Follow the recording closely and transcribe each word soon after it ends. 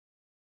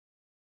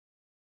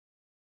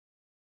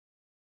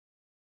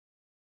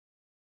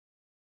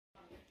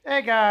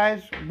Hey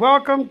guys,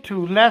 welcome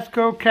to Let's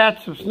Go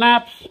Catch Some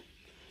Snaps.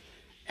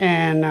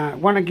 And I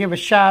want to give a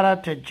shout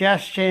out to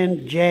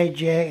Justin,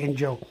 JJ, and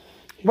Joe.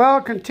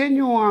 Well,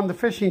 continue on the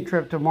fishing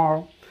trip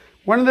tomorrow.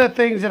 One of the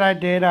things that I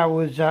did, I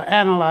was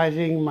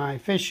analyzing my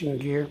fishing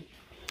gear.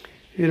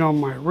 You know,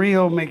 my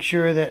reel, make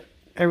sure that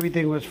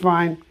everything was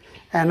fine.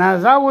 And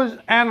as I was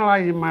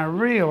analyzing my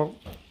reel,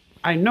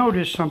 I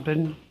noticed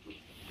something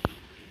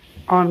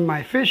on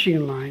my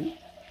fishing line.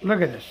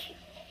 Look at this.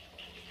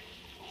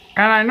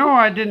 And I know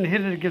I didn't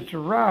hit it against a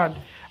rod,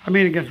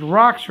 against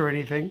rocks or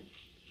anything.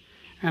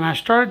 And I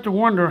started to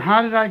wonder,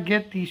 how did I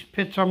get these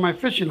pits on my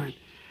fishing line?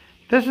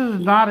 This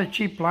is not a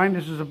cheap line.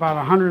 This is about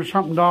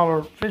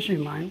 $100-something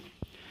fishing line.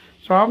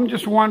 So I'm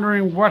just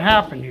wondering what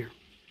happened here.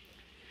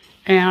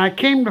 And I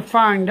came to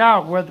find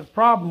out what the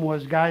problem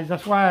was, guys.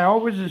 That's why I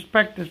always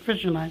inspect this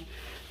fishing line,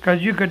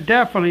 because you could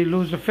definitely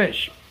lose a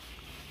fish.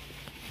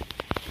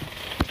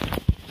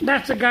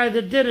 That's the guy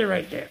that did it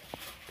right there.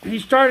 He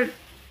started,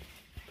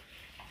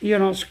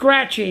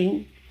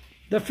 scratching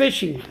the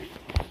fishing line.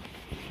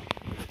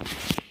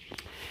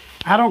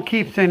 I don't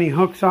keep any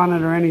hooks on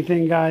it or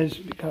anything, guys,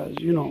 because,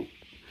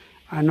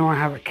 I know I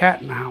have a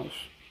cat in the house.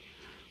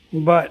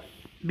 But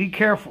be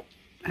careful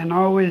and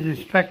always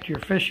inspect your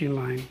fishing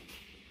line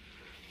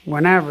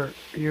whenever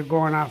you're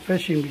going out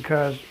fishing,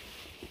 because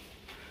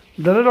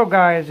the little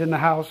guys in the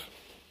house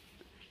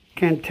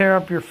can tear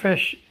up your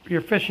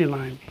fishing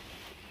line,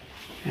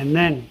 and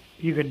then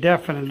you could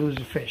definitely lose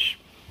a fish.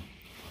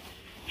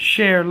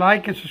 Share,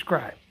 like, and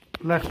subscribe.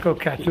 Let's go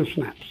catch some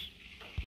snaps.